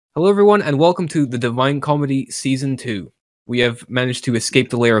Hello everyone and welcome to the Divine Comedy Season 2. We have managed to escape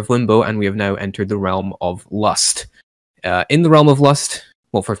the layer of limbo and we have now entered the realm of lust. In the realm of lust,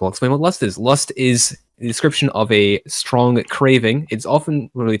 well, first of all, explain what lust is. Lust is the description of a strong craving. It's often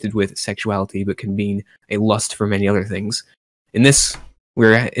related with sexuality, but can mean a lust for many other things. In this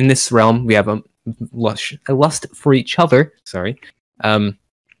realm, we have a lust for each other. Sorry. It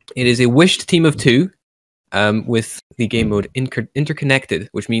is a wished team of two, with the game mode interconnected,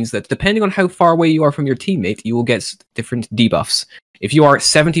 which means that depending on how far away you are from your teammate, you will get different debuffs. If you are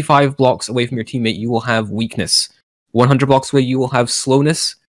 75 blocks away from your teammate, you will have weakness. 100 blocks away, you will have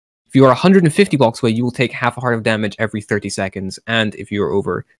slowness. If you are 150 blocks away, you will take half a heart of damage every 30 seconds. And if you are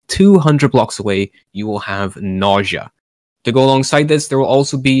over 200 blocks away, you will have nausea. To go alongside this, there will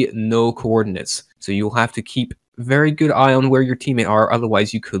also be no coordinates. So you'll have to keep very good eye on where your teammate are,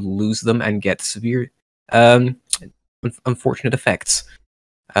 otherwise you could lose them and get severe unfortunate effects.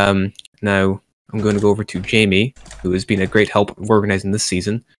 Now I'm going to go over to Jamie, who has been a great help organizing this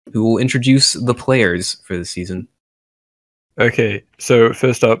season, who will introduce the players for the season. Okay, so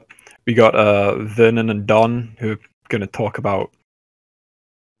first up, we got Vernon and Don, who are going to talk about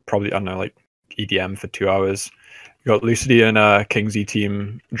probably, I don't know, like EDM for 2 hours. We got Lucidity and Kingsley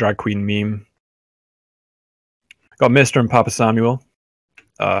team, Drag Queen Meme. Got Mr. and Papa Samuel.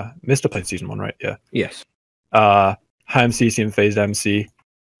 Mr. played season 1, right? Yeah. Yes. High MCC and Phased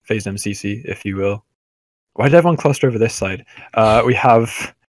MCC, if you will. Why did everyone cluster over this side? We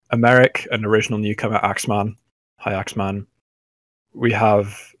have Americ, an original newcomer, Axeman. Hi, Axeman. We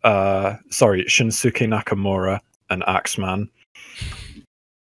have, Shinsuke Nakamura, an Axeman.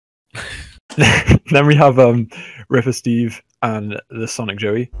 Then we have Ripper Steve and the Sonic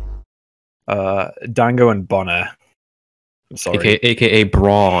Joey. Dango and Bonner. I'm sorry. AKA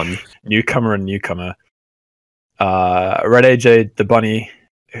Braun. Newcomer and newcomer. Red AJ, the Bunny,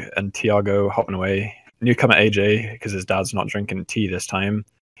 and Tiago hopping away. Newcomer AJ, because his dad's not drinking tea this time.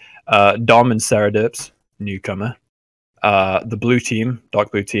 Dom and Sarah Dips, newcomer. The blue team,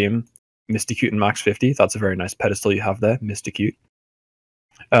 dark blue team, Mr. Cute and Max 50. That's a very nice pedestal you have there, Mr. Cute.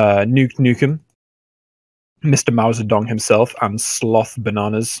 Nukem, Mr. Mauser Dong himself, and Sloth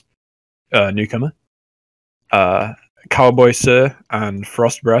Bananas, newcomer. Cowboy Sir and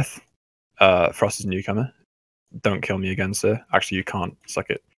Frost Breath. Frost is newcomer. Don't kill me again, sir. Actually, you can't.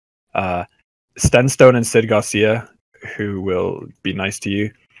 Suck it. Stenstone and Sid Garcia, who will be nice to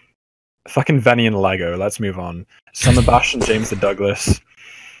you. Fucking Venny and Lego. Let's move on. Summer Bash and James the Douglas.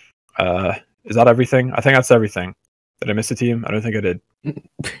 Is that everything? I think that's everything. Did I miss a team? I don't think I did.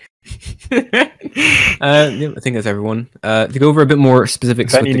 Yeah, I think that's everyone. To go over a bit more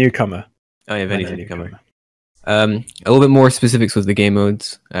specifics. Venny newcomer. Oh yeah, Venny's a newcomer. A little bit more specifics with the game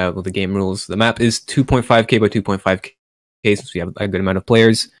modes, with the game rules. The map is 2.5k by 2.5k, since we have a good amount of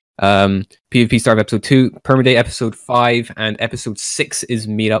players. PvP start of episode 2, Permaday episode 5, and episode 6 is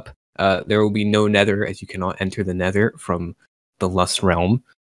meetup. There will be no nether, as you cannot enter the nether from the lust realm.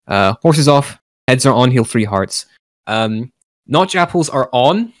 Horses off, heads are on, heal 3 hearts. Notch apples are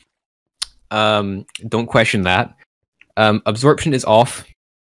on. Don't question that. Absorption is off.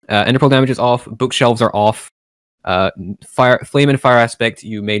 Enderpearl damage is off. Bookshelves are off. Flame and fire aspect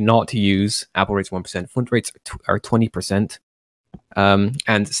you may not use. Apple rates 1%. Flint rates are 20%.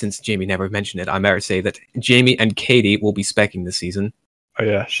 And since Jamie never mentioned it, I might say that Jamie and Katie will be speccing this season. Oh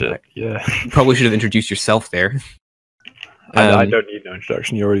yeah, shit. Yeah. You probably should have introduced yourself there. I don't need no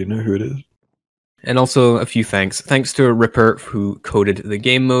introduction. You already know who it is. And also a few thanks. Thanks to Ripper who coded the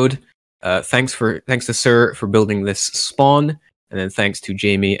game mode. Thanks to Sir for building this spawn. And then thanks to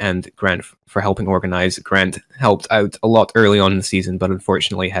Jamie and Grant for helping organize. Grant helped out a lot early on in the season, but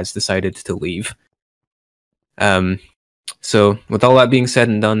unfortunately has decided to leave. So with all that being said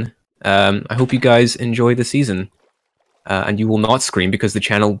and done, I hope you guys enjoy the season. And you will not scream because the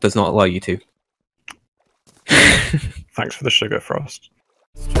channel does not allow you to. Thanks for the sugar, Frost.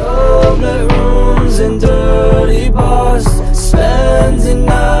 Strobe rooms and dirty bars, spending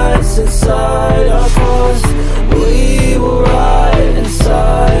nights inside our cars. We were right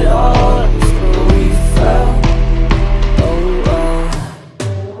inside arms, but we fell.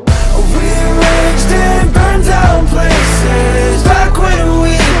 We arranged and burned down places back when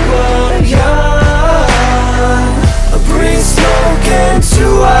we were young. Bring smoke into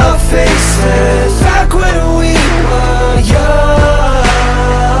our faces back when we were young.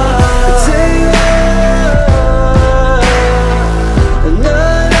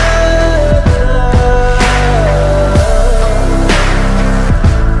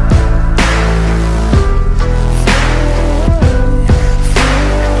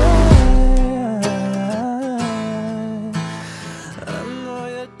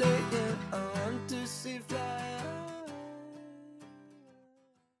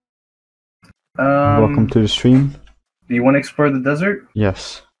 Welcome to the stream. Do you want to explore the desert?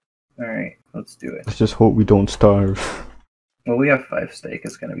 Yes. Alright, let's do it. Let's just hope we don't starve. Well, we have 5 steak,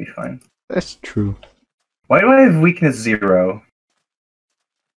 it's gonna be fine. That's true. Why do I have weakness 0?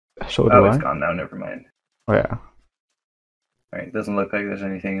 So do Oh, I. it's gone now, never mind. Oh yeah. Alright, doesn't look like there's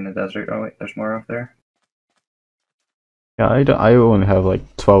anything in the desert. Oh wait, there's more up there. Yeah, I only have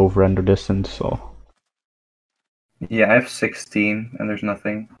like 12 render distance, so... Yeah, I have 16, and there's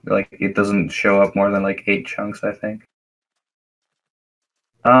nothing. Like, it doesn't show up more than like 8 chunks, I think.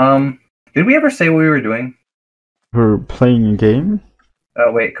 Did we ever say what we were doing? We're playing a game?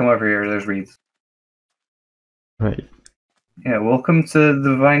 Oh wait, come over here, there's reeds. Right. Yeah, welcome to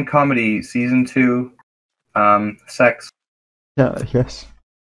Divine Comedy, Season 2, Sex. Yeah, yes.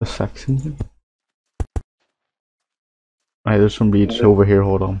 The sex season. Alright, there's some beads over here,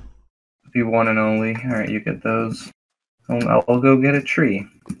 hold on. The one and only. Alright, you get those. I'll go get a tree.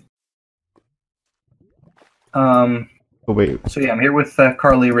 Oh wait. So yeah, I'm here with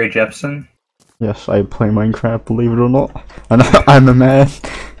Carly Rae Jepsen. Yes, I play Minecraft, believe it or not. And I'm a man.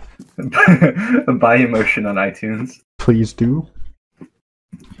 Buy Emotion on iTunes. Please do.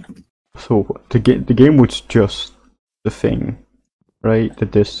 So, the game was just the thing, right? The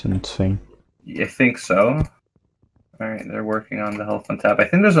distance thing. I think so. Alright, they're working on the health on tab. I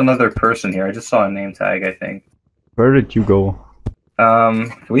think there's another person here. I just saw a name tag, I think. Where did you go?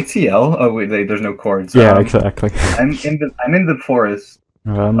 Can we TL? Oh wait, there's no cords. Yeah, exactly. I'm in the forest.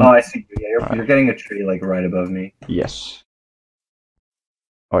 Oh, I see you. Yeah, you're getting a tree like right above me. Yes.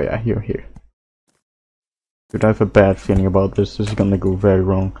 Oh yeah, you're here. Dude, I have a bad feeling about this. This is gonna go very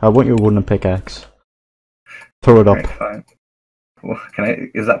wrong. I want your wooden pickaxe. Throw it up. Alright, fine. Well,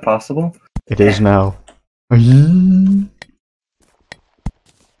 is that possible? It is now.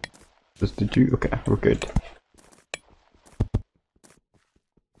 Just did you? Okay, we're good.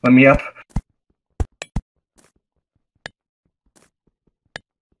 Let me up.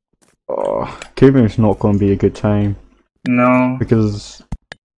 Oh, caving is not gonna be a good time. No. Because,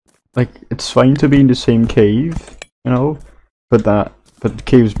 like, it's fine to be in the same cave, you know, but the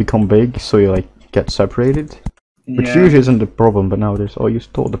caves become big, so you like get separated, which Yeah. usually isn't the problem. But nowadays, oh, you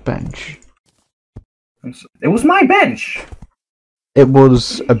stole the bench. It was my bench. It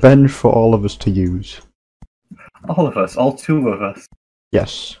was a bench for all of us to use. All of us, all 2 of us.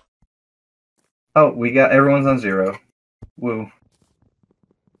 Yes. Oh, everyone's on 0. Woo.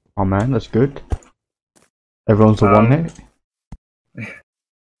 Oh man, that's good. Everyone's a one hit.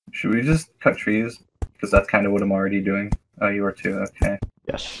 Should we just cut trees? Because that's kind of what I'm already doing. Oh, you are too. Okay.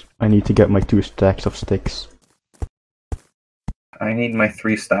 Yes. I need to get my 2 stacks of sticks. I need my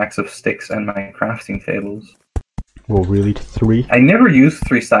 3 stacks of sticks and my crafting tables. Well, really, 3? I never use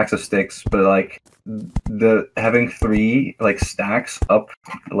 3 stacks of sticks, but like having 3 like stacks up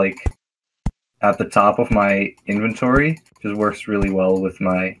like at the top of my inventory just works really well with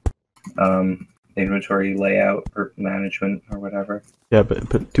my inventory layout or management or whatever. Yeah,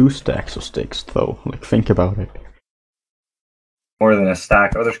 but 2 stacks of sticks though. Like, think about it. More than a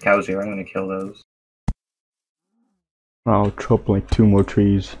stack. Oh, there's cows here. I'm gonna kill those. I'll chop like 2 more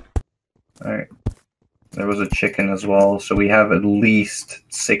trees. Alright. There was a chicken as well, so we have at least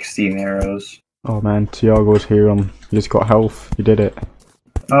 16 arrows. Oh man, Tiago's here. You just got health. You did it.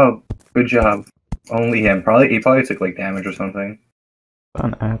 Oh, good job. Only him. He probably took like damage or something.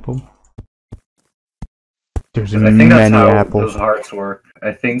 An apple. There's I think that's many how apples. those hearts work.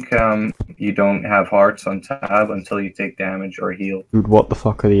 I think you don't have hearts on tab until you take damage or heal. Dude, what the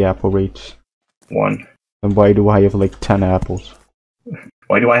fuck are the apple rates? 1. And why do I have like 10 apples?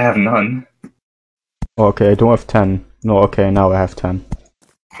 Why do I have none? Oh, okay, I don't have 10. No, okay, now I have 10.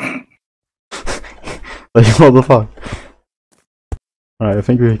 Like, what the fuck? Alright, I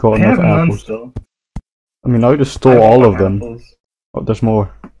think we've got I enough have none apples. still. I mean, I just I stole have all enough of them. apples. Oh, there's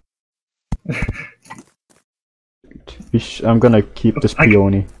more. I'm gonna keep this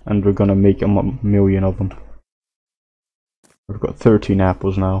peony, and we're gonna make a million of them. We've got 13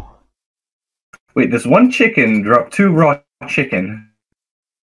 apples now. Wait, this one chicken dropped 2 raw chicken.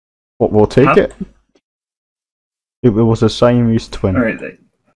 What, we'll take Huh? it? It was a Siamese twin. Alright,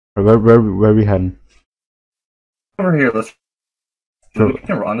 Where we heading? over here, let's... Sure. We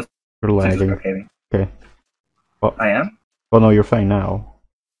can run this. We're lagging. Okay. What? I am? Oh no, you're fine now.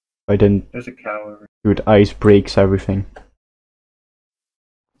 I didn't... There's a cow over. Dude, ice breaks everything.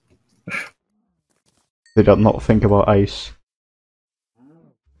 Did I not think about ice?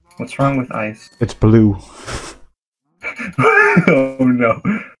 What's wrong with ice? It's blue. Oh no.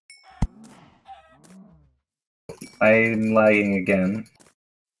 I'm lagging again.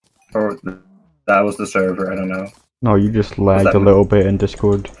 Or that was the server, I don't know. No, you just lagged that a me? little bit in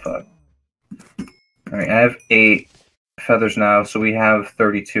Discord. Fuck. Alright, I have 8 feathers now, so we have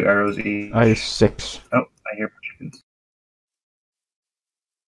 32 arrows each. I have 6. Oh, I hear chickens.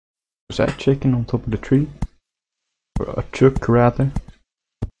 Was that chicken on top of the tree? Or a chook, rather?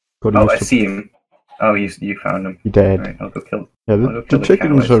 Oh, I see him. Oh, you found him. He dead. Alright, I'll go kill. Yeah, the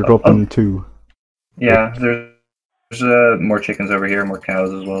chickens are dropping too. Yeah, there's more chickens over here, more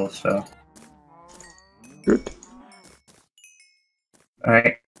cows as well, so. Good.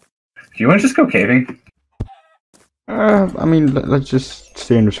 Alright. Do you want to just go caving? I mean, let's just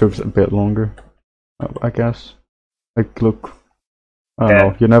stay on the surface a bit longer. I guess. Like, look. I don't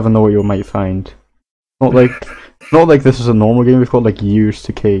know. You never know what you might find. Not like this is a normal game. We've got like years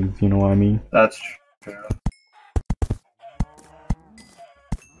to cave. You know what I mean? That's true.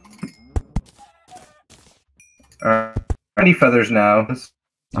 How many feathers now?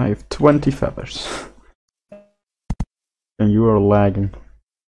 I have 20 feathers. And you are lagging.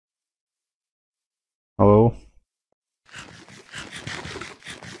 Hello?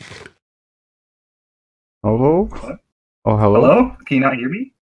 Hello? What? Oh, hello? Hello? Can you not hear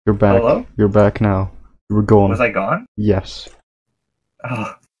me? You're back. Hello? You're back now. You were gone. Was I gone? Yes.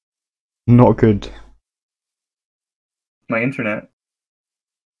 Oh, Not good. my internet.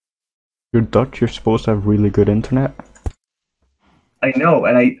 You're Dutch, you're supposed to have really good internet. I know,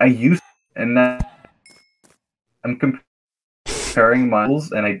 and I used, and that I'm comparing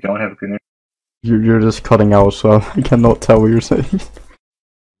models, and I don't have good internet. You're just cutting out, so I cannot tell what you're saying.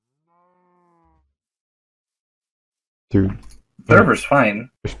 Dude. Server's fine.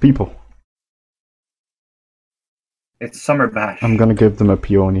 There's people. It's Summer Bash. I'm gonna give them a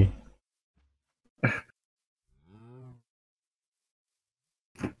peony.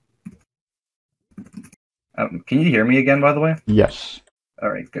 Can you hear me again, by the way? Yes.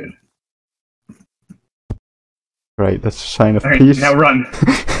 Alright, good. Right, that's a sign of Alright, peace. now run!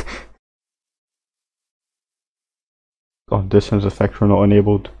 Oh, distance effects were not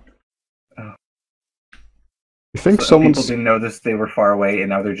enabled. Oh. You think So someone's... people didn't notice they were far away, and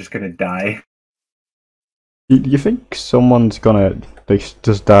now they're just gonna die. You think someone's gonna like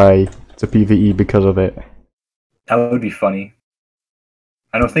just die to PvE because of it? That would be funny.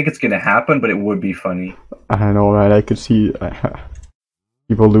 I don't think it's gonna happen, but it would be funny. I don't know, right? I could see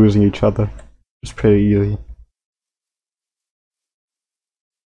people losing each other. It's pretty easy.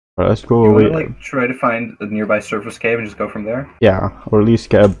 Right, let's go You away. wanna like try to find a nearby surface cave and just go from there? Yeah, or at least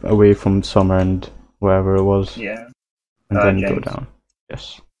get away from summer and wherever it was. Yeah. And then go James. down.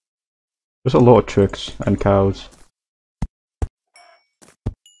 Yes. There's a lot of tricks and cows.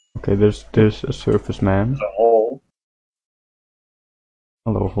 Okay, there's a surface man. There's a hole.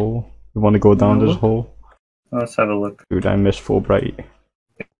 Hello, hole. You want to go down this hole? Let's have a look. Dude, I miss Fulbright.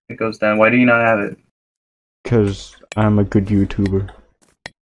 It goes down. Why do you not have it? Because I'm a good YouTuber.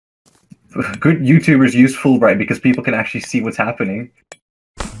 Good YouTubers use Fulbright because people can actually see what's happening.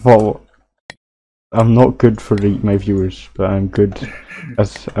 Well, I'm not good for my viewers, but I'm good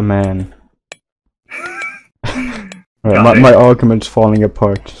as a man. Right, my argument's falling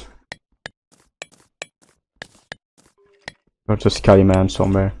apart. There's a skelly man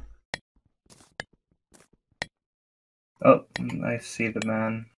somewhere. Oh, I see the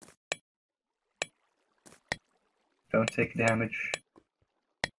man. Don't take damage.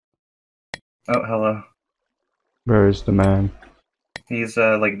 Oh, hello. Where is the man? He's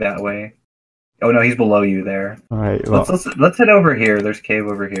like that way. Oh no, he's below you there. Alright, well, Let's head over here. There's a cave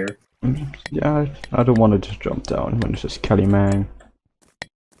over here. yeah, I don't want to just jump down when it's just Kelly man.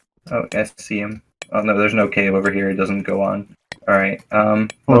 Oh, I see him. Oh no, there's no cave over here. It doesn't go on. All right.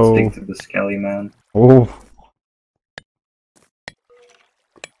 Let's Oh. dig through the skelly man. Oh.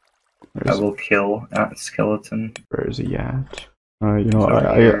 I will kill that skeleton. Where is he at? You know, He's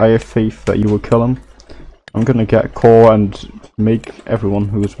over here. I have faith that you will kill him. I'm gonna get coal and make everyone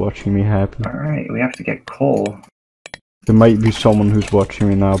who's watching me happy. All right, we have to get coal. There might be someone who's watching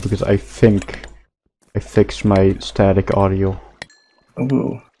me now because I think I fixed my static audio.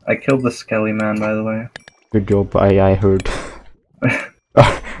 Ooh, I killed the skelly man, by the way. Good job. I heard.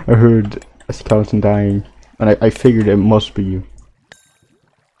 I heard a skeleton dying, and I figured it must be you.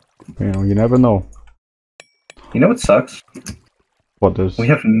 You know, you never know. You know what sucks? What does? We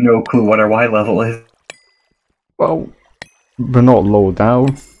have no clue what our Y level is. Well, we're not low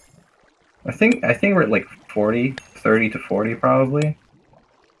down. I think we're at like 40, 30 to 40 probably.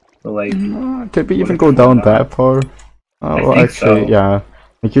 So like, Did we what even if go we're down not? that far? Oh, I well, think actually, so. yeah.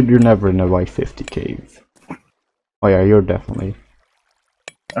 Like you're never in a Y50 cave. Oh yeah, you're definitely.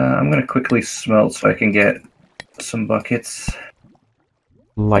 I'm gonna quickly smelt so I can get some buckets.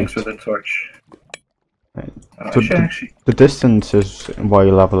 Light. Thanks for the torch. Right. I So should actually. the distance is Y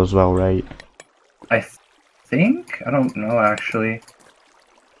level as well, right? I think I don't know actually.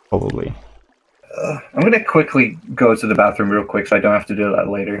 Probably. I'm gonna quickly go to the bathroom real quick, so I don't have to do that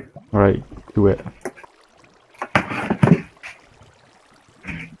later. Alright, do it.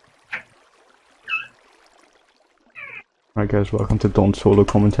 Alright guys, welcome to Dawn Solo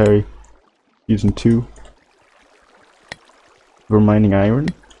Commentary. Season 2. We're mining iron.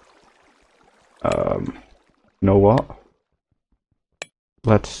 You know what?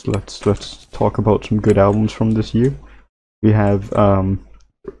 Let's talk about some good albums from this year. We have In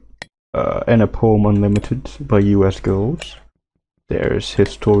a Poem Unlimited by US Girls. There's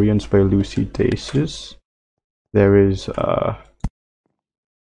Historians by Lucy Daces. There is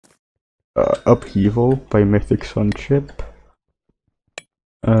Upheaval by Mythic Sunship.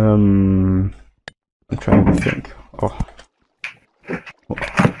 I'm trying to think. Oh,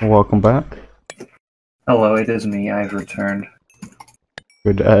 welcome back. Hello, it is me. I've returned.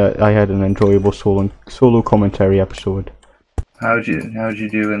 Good. I had an enjoyable solo commentary episode. How'd you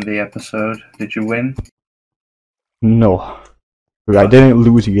do in the episode? Did you win? No, I didn't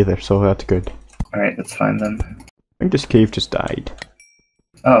lose either, so that's good. All right, that's fine then. I think this cave just died.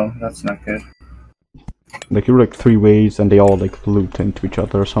 Oh, that's not good. Like there were like 3 ways, and they all like looped into each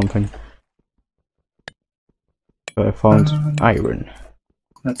other or something. But I found iron.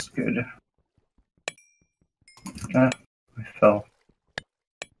 That's good. Ah, I fell.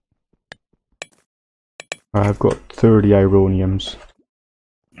 I've got 30 ironiums.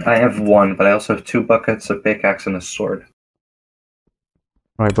 I have 1, but I also have 2 buckets, a pickaxe, and a sword.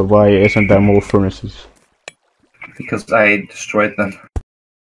 Right, but why isn't there more furnaces? Because I destroyed them.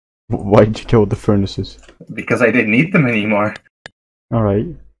 Why did you kill the furnaces? Because I didn't need them anymore. Alright.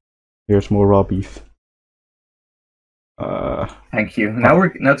 Here's more raw beef. Thank you. Now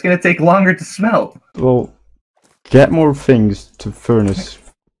it's gonna take longer to smelt. Well, get more things to furnace.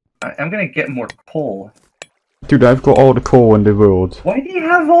 I'm gonna get more coal. Dude, I've got all the coal in the world. Why do you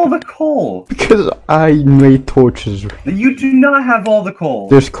have all the coal? Because I made torches. You do not have all the coal.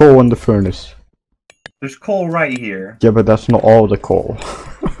 There's coal in the furnace. There's coal right here. Yeah, but that's not all the coal.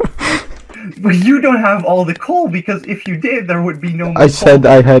 But you don't have all the coal, because if you did, there would be no more I coal. said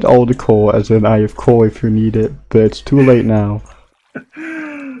I had all the coal, as in I have coal if you need it, but it's too late now.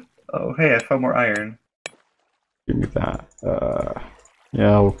 Oh, hey, I found more iron. Give me that.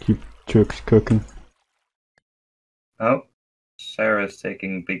 Yeah, I'll keep Chooks cooking. Oh, Sarah's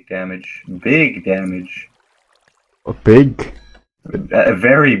taking big damage. Big damage. Big?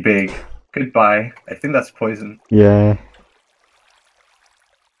 Very big. Goodbye. I think that's poison. Yeah.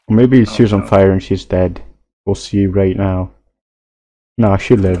 Or maybe Oh, she's on no. fire and she's dead. We'll see right now. Nah,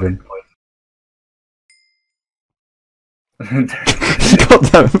 she's living. God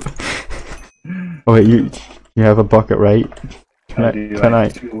damn. Oh wait, you have a bucket, right?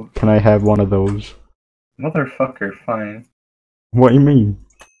 Can I have one of those? Motherfucker, fine. What do you mean?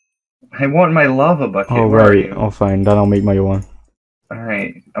 I want my lava bucket. Oh Where are right, you? oh fine, then I'll make my own.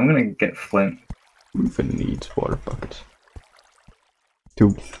 Alright, I'm gonna get flint. Even needs water buckets.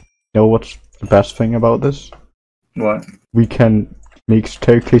 Dude, you know what's the best thing about this? What? We can make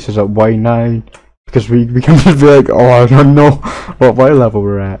staircases at Y9 because we can just be like, oh, I don't know what Y level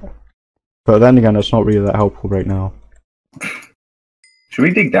we're at. But then again, it's not really that helpful right now. Should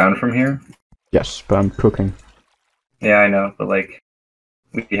we dig down from here? Yes, but I'm cooking. Yeah, I know, but like,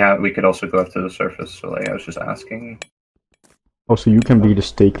 we could also go up to the surface. So like, I was just asking. Also, you can be the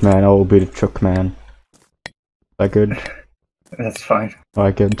steak man, I will be the chuck man. Is that good? That's fine.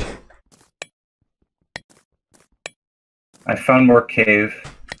 Alright, good. I found more cave.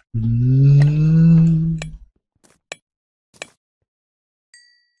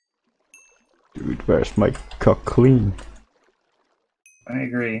 Dude, where's my cook clean? I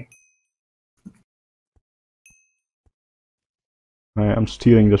agree. Alright, I'm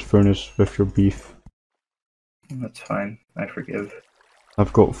stealing this furnace with your beef. That's fine. I forgive.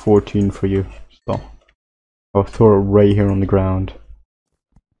 I've got 14 for you, so I'll throw it right here on the ground.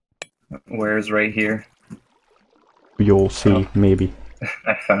 Where's right here? You'll see, Oh. maybe.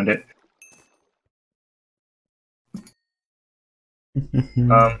 I found it.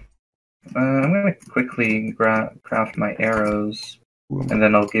 I'm gonna quickly craft my arrows, and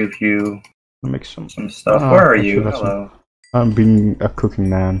then I'll give you Make some. some stuff. Ah, Where are actually, you? that's Hello. I'm being a cooking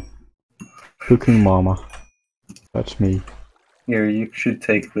man. Cooking mama. That's me. Here, you should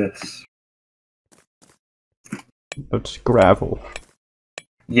take this. That's gravel.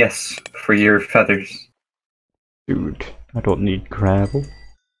 Yes, for your feathers. Dude, I don't need gravel.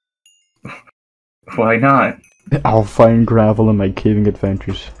 Why not? I'll find gravel in my caving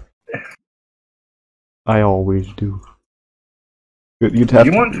adventures. I always do. You'd Do have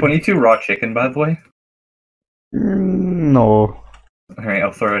you to... want 22 raw chicken, by the way? No, Alright,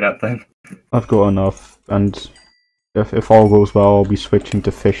 I'll throw it out then. I've got enough, and if all goes well, I'll be switching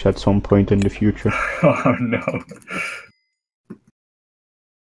to fish at some point in the future. Oh no.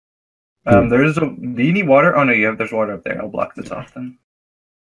 Hmm. Do you need water? Oh no, there's water up there. I'll block this off then.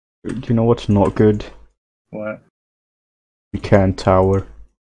 Do you know what's not good? What? You can't tower.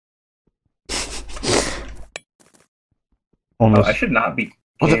 Oh, Unless... I should not be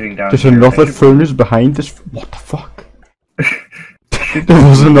What the- caving down There's here. another I should- furnace behind this. What the fuck? There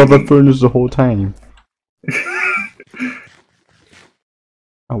was another furnace the whole time.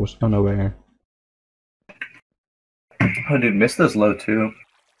 I was unaware. Oh dude, mist is low too.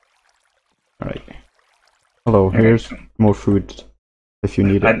 Alright. Hello, Alright. here's more food if you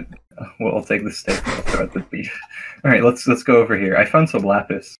need it. Well, I'll take the steak and I'll throw out the beef. Alright, let's go over here. I found some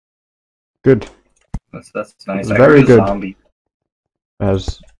lapis. Good. That's nice. It's I very heard a good. zombie.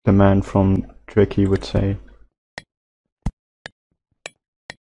 As the man from Tricky would say.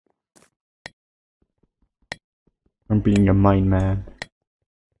 I'm being a mine man.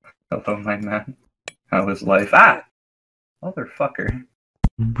 Hello, my man. How is life? Ah! Motherfucker.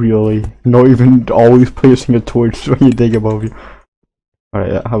 Really? Not even always placing a torch when you dig above you.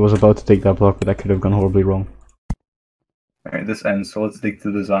 Alright, I was about to dig that block, but that could have gone horribly wrong. Alright, this ends, so let's dig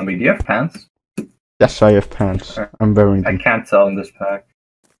through the zombie. Do you have pants? Yes, I have pants. Alright. I'm wearing I them. can't tell in this pack.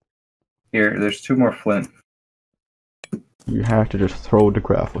 Here, there's 2 more flint. You have to just throw the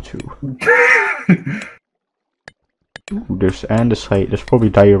gravel too. Ooh, there's andesite. There's probably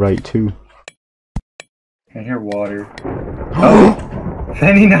diorite too. I hear water. Oh!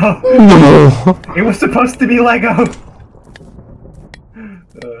 Fanny, no! No! It was supposed to be Lego!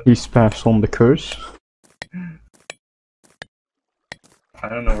 He's passed on the curse. I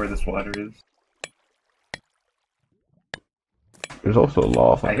don't know where this water is. There's also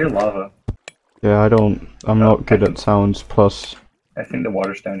lava. I hear lava. Yeah, I'm not good at sounds, plus, I think the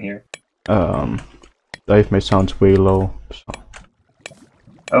water's down here. I have my sounds way low, so.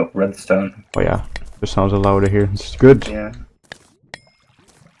 Oh, redstone. Oh yeah, the sounds are louder here. It's good. Yeah.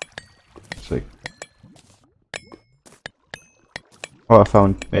 It's like... Oh, I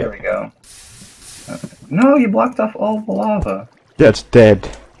found There it. we go. No, you blocked off all the lava. Yeah, it's dead.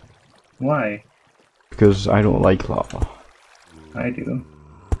 Why? Because I don't like lava. I do.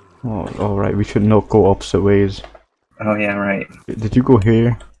 Oh, alright, we should not go opposite ways. Oh yeah, right. Did you go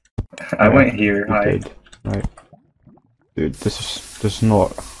here? I went here. You Hi. did. Right. Dude, this is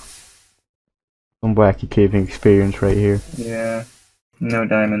not some wacky caving experience right here. Yeah. No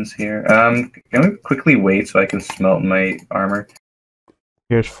diamonds here. Can we quickly wait so I can smelt my armor?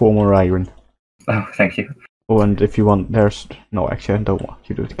 Here's 4 more iron. Oh, thank you. Oh, and if you want, there's... No, actually, I don't want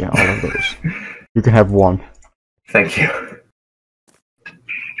you to get all of those. You can have 1. Thank you.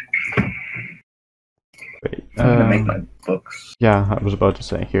 Wait, I'm gonna make my books. yeah, I was about to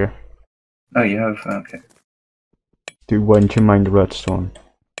say here. Oh, you have... Okay. Dude, why don't you mind the redstone?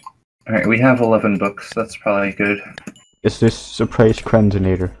 Alright, we have 11 books. That's probably good. Is this a price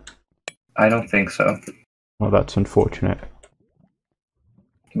cleansinator? I don't think so. Oh, that's unfortunate.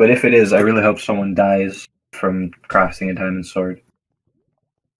 But if it is, I really hope someone dies from crafting a diamond sword.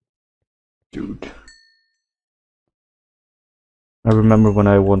 Dude. I remember when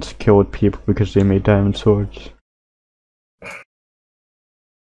I once killed people because they made diamond swords.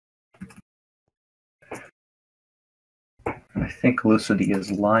 I think Lucidity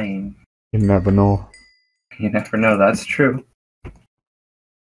is lying. You never know. You never know, that's true.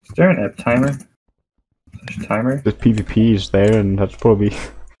 Is there an ebb timer? There's a timer? The PvP is there, and that's probably...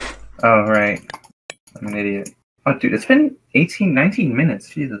 Oh, right. I'm an idiot. Oh, dude, it's been 19 minutes.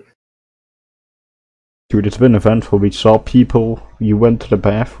 Jesus. Dude, it's been eventful. We saw people. You went to the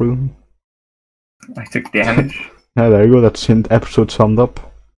bathroom. I took damage. Yeah, there you go. That's in episode summed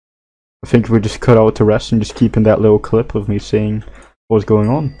up. I think we just cut out the rest and just keep in that little clip of me saying what's going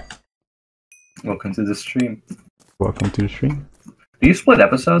on. Welcome to the stream. Welcome to the stream. Do you split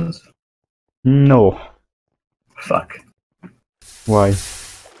episodes? No. Fuck. Why?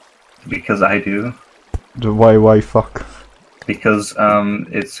 Because I do. Why fuck? Because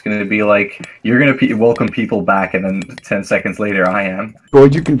it's gonna be like you're gonna welcome people back, and then 10 seconds later I am. Well,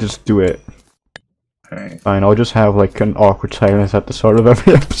 you can just do it. Alright. Fine, I'll just have like an awkward silence at the start of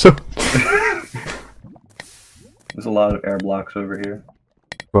every episode. There's a lot of air blocks over here.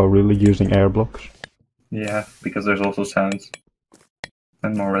 Well, really using air blocks. Yeah, because there's also sounds.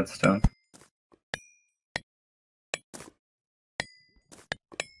 And more redstone.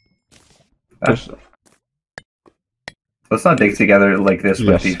 Just- Let's not dig together like this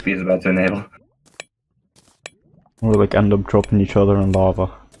when Yes. PvP is about to enable. Or like end up dropping each other in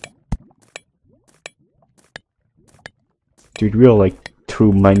lava. Dude, we are like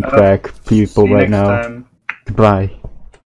true Minecraft people See you right next now. time. Goodbye.